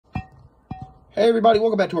Hey everybody,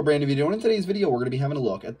 welcome back to a brand new video, and in today's video we're going to be having a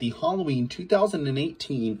look at the Halloween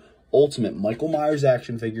 2018 Ultimate Michael Myers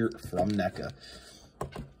action figure from NECA.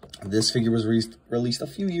 This figure was released a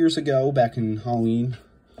few years ago, back in Halloween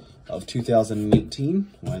of 2018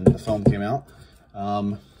 when the film came out.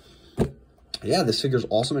 Yeah, this figure is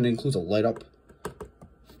awesome, and it includes a light-up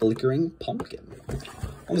flickering pumpkin.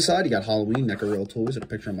 On the side, you got Halloween NECA Real Toys and a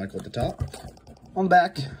picture of Michael at the top. On the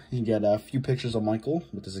back, you get a few pictures of Michael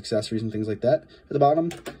with his accessories and things like that. At the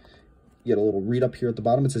bottom, you get a little read up here at the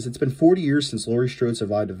bottom. It says, "It's been 40 years since Laurie Strode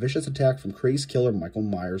survived a vicious attack from crazed killer Michael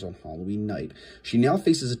Myers on Halloween night. She now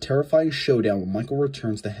faces a terrifying showdown when Michael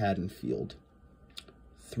returns to Haddonfield.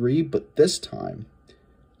 But this time,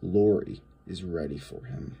 Laurie is ready for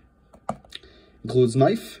him." Includes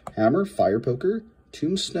knife, hammer, fire poker,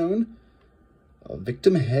 tombstone, a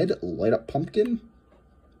victim head, light up pumpkin,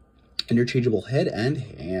 interchangeable head and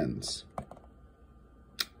hands.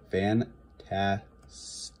 Fantastic.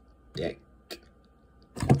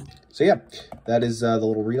 So yeah, that is the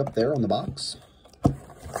little read up there on the box.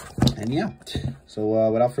 And yeah,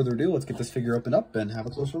 so without further ado, let's get this figure opened up and have a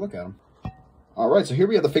closer look at him. All right, so here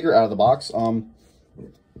we have the figure out of the box.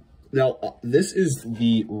 Now, this is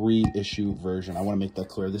the reissue version. I want to make that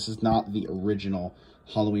clear. This is not the original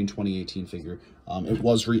Halloween 2018 figure. It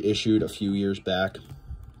was reissued a few years back.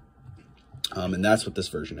 And that's what this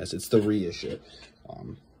version is. It's the reissue.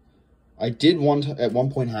 I did at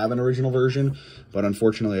one point have an original version, but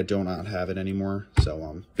unfortunately I do not have it anymore.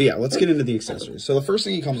 So, but yeah, let's get into the accessories. So the first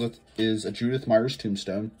thing he comes with is a Judith Myers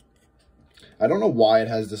tombstone. I don't know why it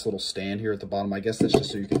has this little stand here at the bottom. I guess that's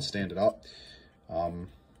just so you can stand it up.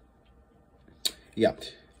 Yeah,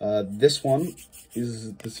 this one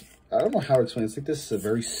is this. I don't know how to explain it. It's like this is a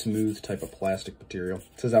very smooth type of plastic material.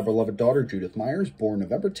 It says, "Our beloved daughter, Judith Myers, born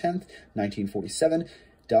November 10th, 1947,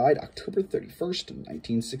 died October 31st,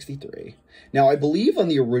 1963. Now, I believe on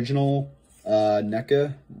the original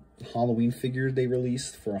NECA Halloween figure they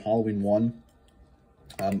released for Halloween 1,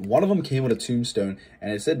 one of them came with a tombstone,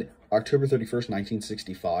 and it said October 31st,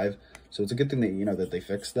 1965. So it's a good thing that, that they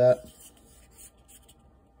fixed that.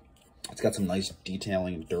 It's got some nice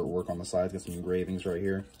detailing and dirt work on the sides. Got some engravings right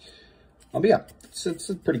here. But yeah, it's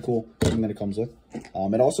a pretty cool thing that it comes with. It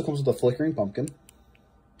also comes with a flickering pumpkin.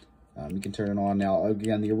 You can turn it on now.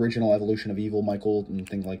 Again, the original Evolution of Evil Michael and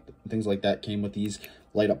things like that came with these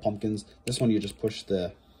light up pumpkins. This one, you just push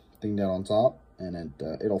the thing down on top and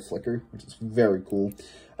it'll flicker, which is very cool.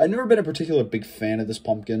 I've never been a particular big fan of this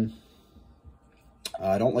pumpkin.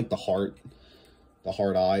 I don't like the heart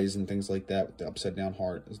eyes and things like that. With the upside down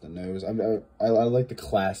heart as the nose. I like the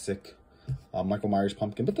classic Michael Myers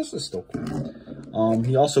pumpkin, but this is still cool.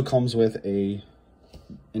 He also comes with a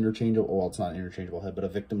interchangeable, well, it's not an interchangeable head, but a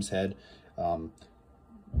victim's head.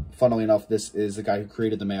 Funnily enough, this is the guy who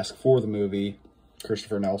created the mask for the movie,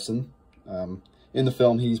 Christopher Nelson. In the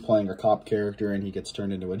film, he's playing a cop character, and he gets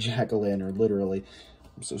turned into a jack-o'-lantern, literally.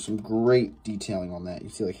 So some great detailing on that. You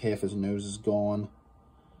see, like, half his nose is gone.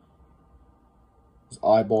 His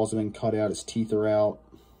eyeballs have been cut out. His teeth are out.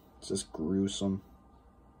 It's just gruesome.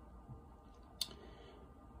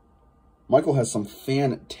 Michael has some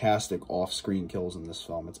fantastic off-screen kills in this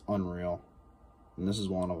film. It's unreal. And this is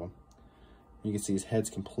one of them. You can see his head's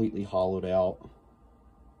completely hollowed out.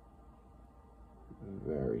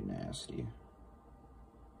 Very nasty.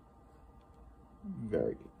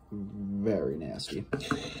 Very, very nasty.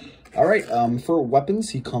 All right, for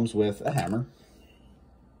weapons, he comes with a hammer.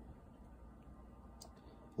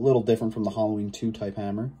 A little different from the Halloween 2 type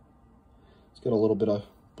hammer. It's got a little bit of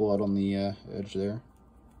blood on the edge there.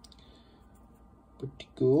 Pretty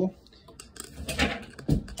cool.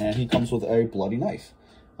 And he comes with a bloody knife.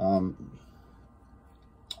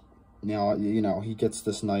 Now, he gets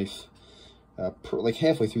this knife like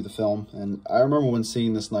halfway through the film. And I remember when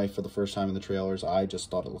seeing this knife for the first time in the trailers, I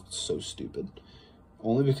just thought it looked so stupid.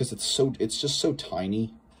 Only because it's just so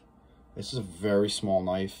tiny. It's just a very small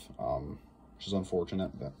knife, which is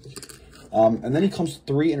unfortunate. But and then he comes with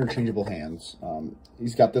 3 interchangeable hands.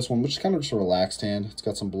 He's got this one, which is kind of just a relaxed hand. It's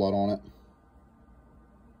got some blood on it.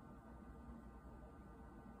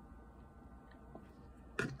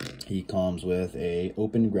 He comes with a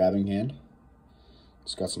open grabbing hand.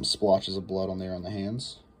 It's got some splotches of blood on there on the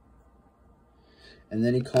hands. And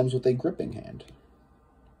then he comes with a gripping hand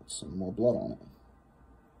with some more blood on it.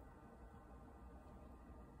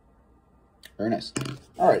 Very nice.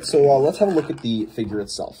 All right, so let's have a look at the figure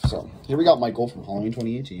itself. So here we got Michael from Halloween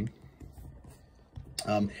 2018.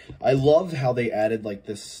 I love how they added like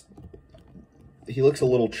this. He looks a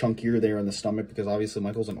little chunkier there in the stomach because obviously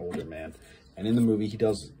Michael's an older man. And in the movie, he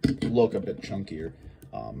does look a bit chunkier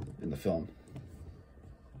in the film.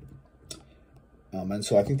 And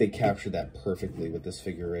so I think they captured that perfectly with this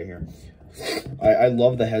figure right here. I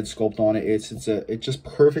love the head sculpt on it. It just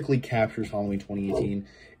perfectly captures Halloween 2018.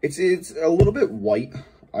 It's a little bit white,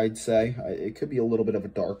 I'd say. It could be a little bit of a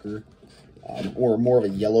darker, or more of a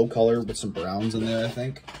yellow color with some browns in there, I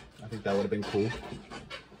think. I think that would have been cool.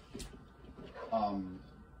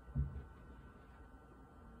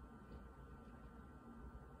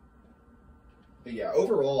 But yeah,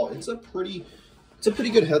 overall, it's a pretty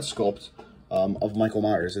good head sculpt of Michael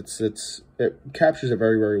Myers. It captures it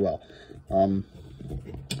very, very well.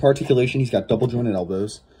 Articulation, he's got double jointed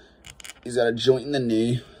elbows. He's got a joint in the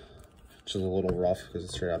knee, which is a little rough because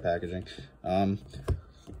it's straight out packaging.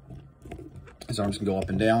 His arms can go up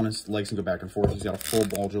and down. His legs can go back and forth. He's got a full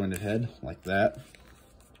ball jointed head like that.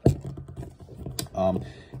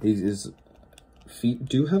 His feet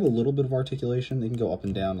do have a little bit of articulation. They can go up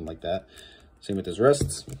and down and like that. Same with his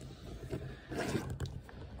wrists.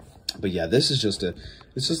 But yeah, it's just an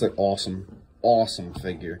awesome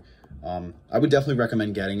figure. I would definitely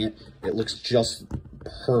recommend getting it. It looks just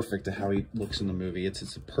perfect to how he looks in the movie.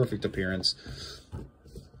 It's a perfect appearance.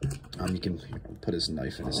 You can put his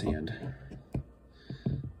knife in his hand.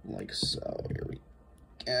 Like so. Here we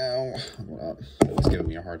go. Hold up. It's giving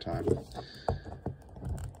me a hard time.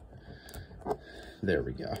 There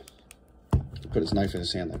we go. Put his knife in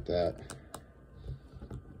his hand like that.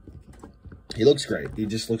 He looks great. He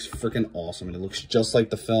just looks freaking awesome. And it looks just like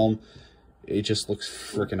the film. It just looks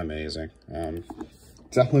freaking amazing.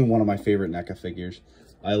 Definitely one of my favorite NECA figures.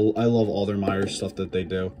 I love all their Myers stuff that they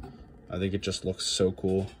do. I think it just looks so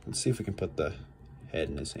cool. Let's see if we can put the head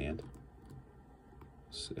in his hand.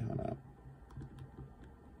 Let's see, hold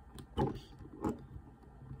on.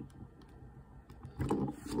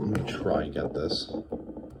 I'm gonna try and get this.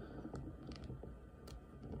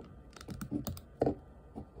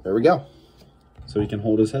 There we go. So he can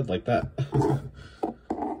hold his head like that.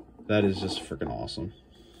 That is just freaking awesome.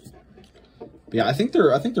 But yeah, I think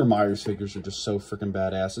their Myers figures are just so freaking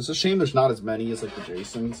badass. It's a shame there's not as many as like the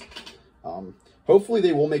Jasons. Hopefully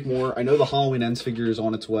they will make more. I know the Halloween Ends figure is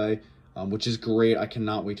on its way, which is great. I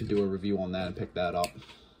cannot wait to do a review on that and pick that up.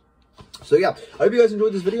 So yeah, I hope you guys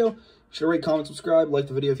enjoyed this video. Share, rate, comment, subscribe, like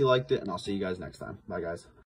the video if you liked it, and I'll see you guys next time. Bye, guys.